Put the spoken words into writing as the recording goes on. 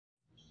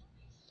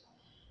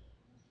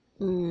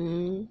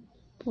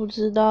不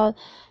知道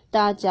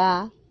大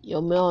家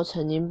有没有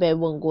曾经被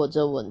问过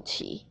这问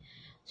题？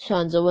虽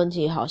然这问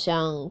题好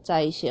像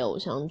在一些偶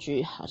像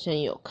剧好像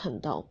有看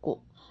到过，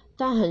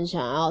但很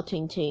想要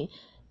听听，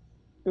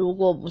如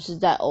果不是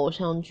在偶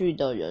像剧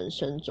的人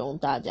生中，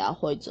大家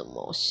会怎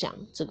么想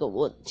这个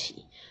问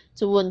题？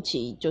这问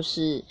题就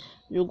是，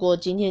如果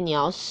今天你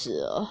要死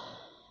了，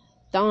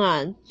当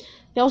然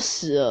要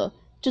死了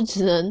就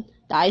只能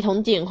打一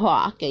通电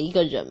话给一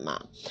个人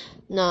嘛，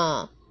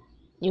那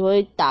你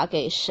会打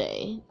给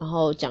谁？然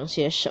后讲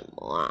些什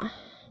么啊？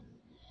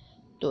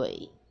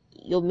对，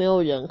有没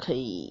有人可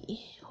以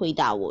回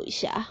答我一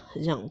下？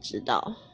很想知道。